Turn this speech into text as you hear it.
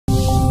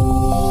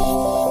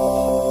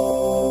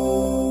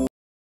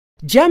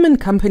German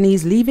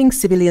companies leaving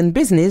civilian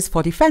business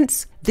for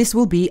defense, this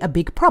will be a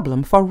big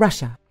problem for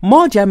Russia.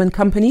 More German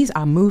companies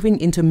are moving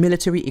into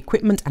military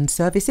equipment and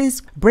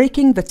services,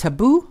 breaking the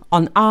taboo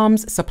on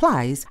arms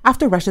supplies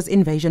after Russia's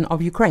invasion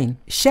of Ukraine.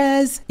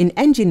 Shares in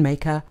engine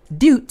maker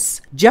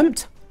Deutz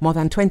jumped more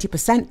than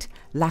 20%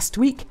 last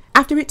week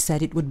after it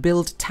said it would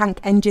build tank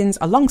engines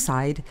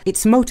alongside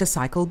its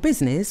motorcycle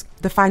business,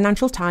 the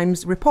Financial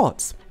Times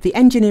reports. The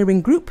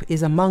engineering group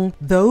is among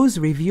those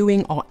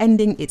reviewing or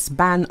ending its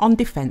ban on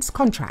defense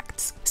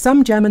contracts.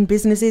 Some German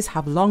businesses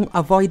have long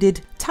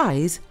avoided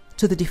ties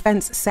to the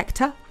defense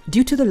sector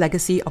due to the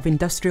legacy of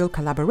industrial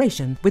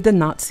collaboration with the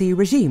Nazi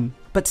regime.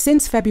 But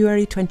since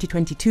February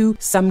 2022,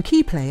 some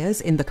key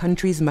players in the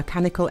country's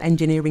mechanical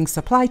engineering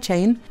supply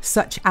chain,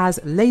 such as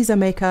laser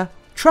maker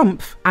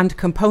Trumpf and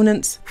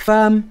components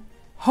firm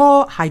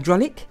Hawe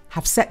Hydraulik,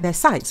 have set their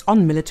sights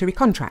on military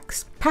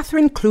contracts.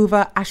 Katherine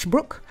Kluver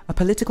Ashbrook, a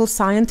political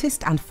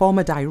scientist and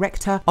former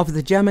director of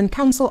the German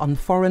Council on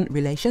Foreign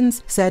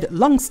Relations, said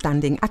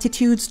long-standing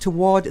attitudes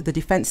toward the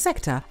defense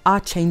sector are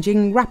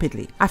changing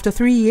rapidly. After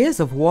 3 years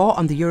of war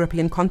on the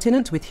European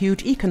continent with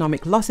huge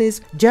economic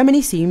losses,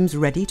 Germany seems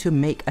ready to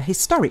make a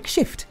historic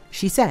shift,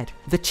 she said.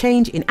 The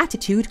change in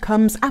attitude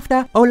comes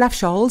after Olaf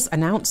Scholz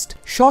announced,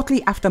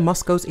 shortly after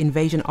Moscow's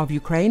invasion of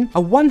Ukraine,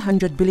 a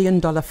 $100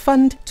 billion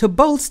fund to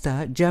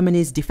bolster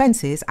Germany's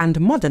defenses and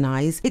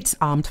modernize its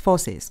armed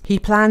forces. He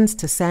plans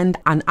to send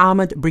an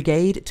armored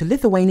brigade to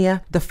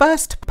Lithuania, the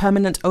first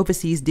permanent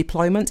overseas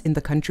deployment in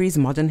the country's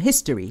modern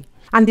history,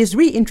 and is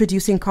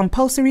reintroducing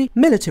compulsory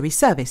military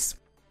service.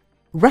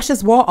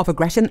 Russia's war of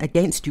aggression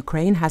against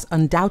Ukraine has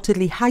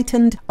undoubtedly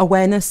heightened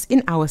awareness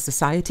in our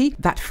society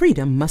that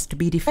freedom must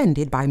be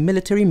defended by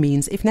military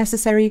means if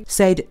necessary,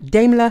 said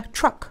Daimler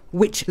Truck,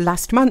 which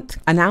last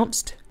month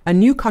announced a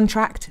new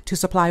contract to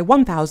supply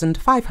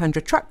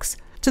 1,500 trucks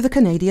to the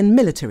Canadian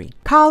military.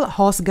 Karl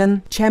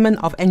Horsgen, chairman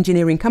of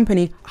engineering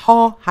company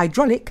Hawe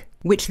Hydraulik,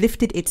 which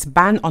lifted its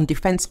ban on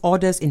defense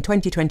orders in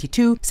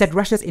 2022, said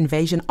Russia's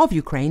invasion of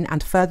Ukraine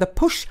and further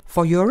push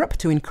for Europe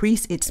to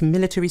increase its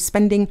military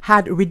spending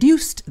had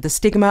reduced the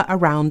stigma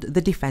around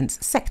the defense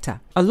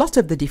sector. A lot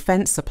of the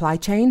defense supply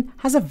chain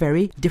has a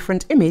very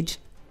different image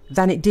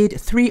than it did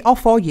 3 or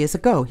 4 years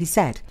ago, he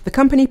said. The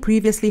company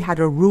previously had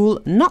a rule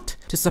not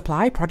to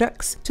supply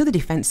products to the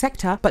defense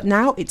sector, but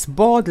now its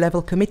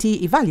board-level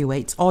committee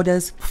evaluates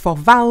orders for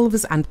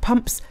valves and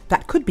pumps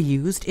that could be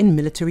used in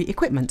military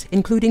equipment,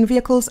 including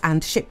vehicles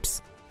and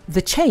ships.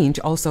 The change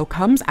also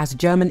comes as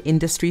German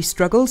industry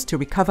struggles to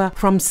recover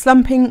from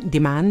slumping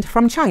demand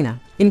from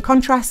China. In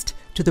contrast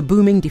to the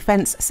booming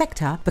defense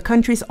sector, the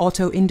country's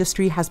auto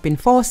industry has been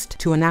forced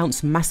to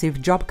announce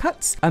massive job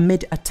cuts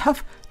amid a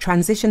tough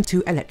transition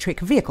to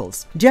electric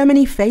vehicles.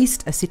 Germany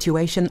faced a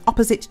situation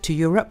opposite to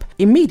Europe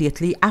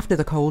immediately after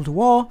the Cold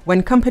War,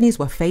 when companies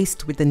were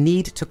faced with the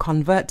need to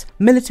convert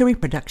military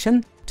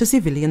production to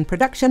civilian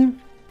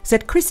production,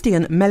 said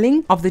Christian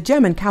Melling of the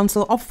German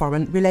Council of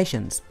Foreign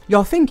Relations.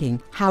 You're thinking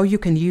how you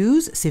can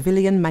use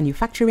civilian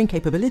manufacturing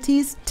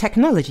capabilities,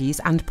 technologies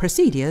and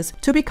procedures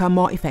to become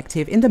more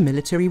effective in the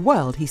military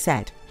world, he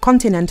said.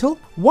 Continental,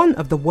 one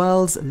of the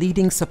world's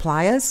leading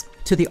suppliers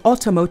to the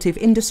automotive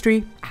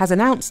industry, has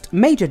announced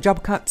major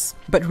job cuts,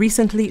 but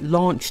recently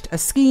launched a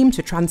scheme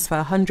to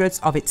transfer hundreds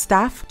of its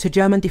staff to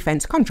German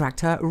defense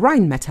contractor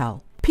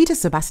Rheinmetall. Peter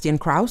Sebastian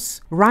Kraus,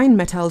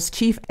 Rheinmetall's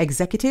chief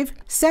executive,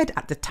 said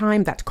at the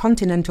time that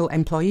Continental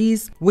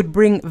employees would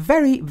bring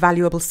very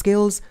valuable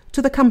skills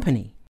to the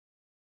company.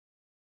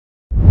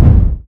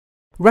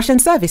 Russian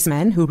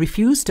servicemen who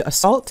refuse to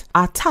assault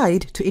are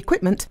tied to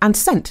equipment and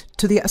sent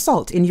to the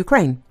assault in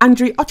Ukraine.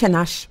 Andriy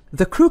Ochenash,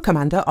 the crew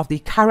commander of the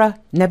Kara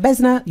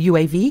Nebesna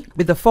UAV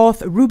with the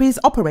 4th Ruby's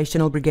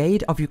Operational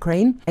Brigade of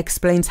Ukraine,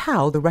 explains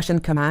how the Russian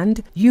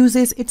command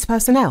uses its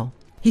personnel.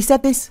 He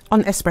said this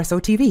on Espresso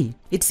TV.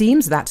 It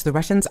seems that the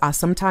Russians are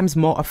sometimes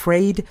more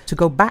afraid to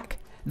go back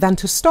than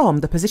to storm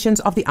the positions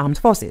of the armed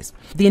forces.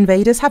 The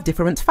invaders have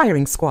different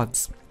firing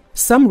squads.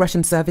 Some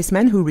Russian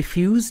servicemen who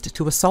refused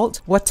to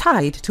assault were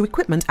tied to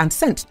equipment and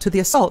sent to the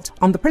assault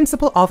on the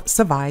principle of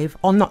survive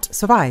or not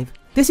survive.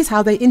 This is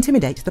how they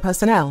intimidate the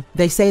personnel.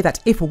 They say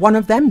that if one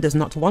of them does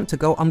not want to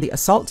go on the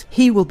assault,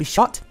 he will be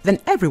shot, then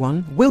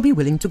everyone will be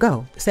willing to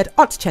go, said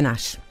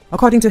Ochenash.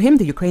 According to him,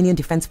 the Ukrainian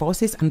Defense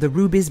Forces and the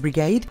Ruby's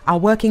Brigade are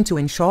working to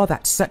ensure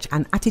that such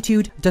an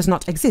attitude does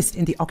not exist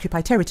in the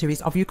occupied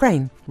territories of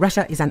Ukraine.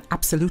 Russia is an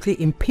absolutely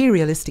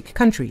imperialistic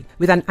country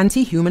with an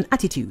anti-human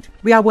attitude.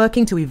 We are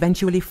working to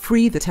eventually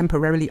free the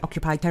temporarily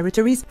occupied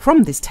territories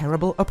from this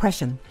terrible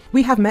oppression.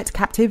 We have met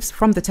captives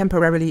from the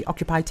temporarily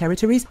occupied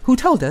territories who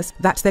told us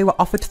that they were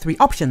offered 3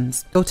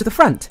 options: go to the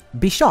front,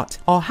 be shot,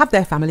 or have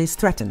their families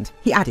threatened,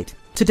 he added.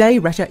 Today,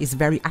 Russia is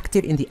very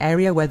active in the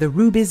area where the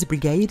Ruby's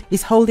Brigade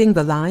is holding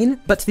the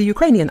line, but the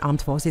Ukrainian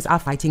armed forces are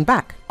fighting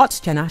back,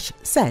 Ochenash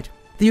said.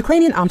 The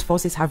Ukrainian armed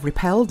forces have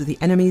repelled the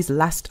enemy's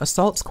last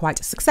assaults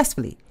quite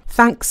successfully.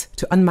 Thanks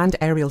to unmanned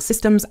aerial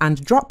systems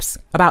and drops,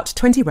 about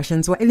 20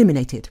 Russians were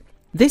eliminated.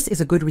 This is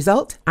a good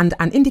result and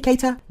an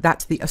indicator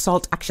that the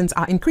assault actions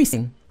are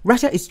increasing.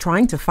 Russia is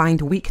trying to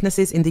find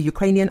weaknesses in the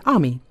Ukrainian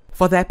army.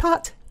 For their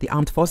part, the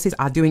armed forces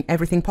are doing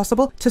everything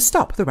possible to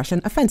stop the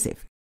Russian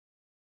offensive.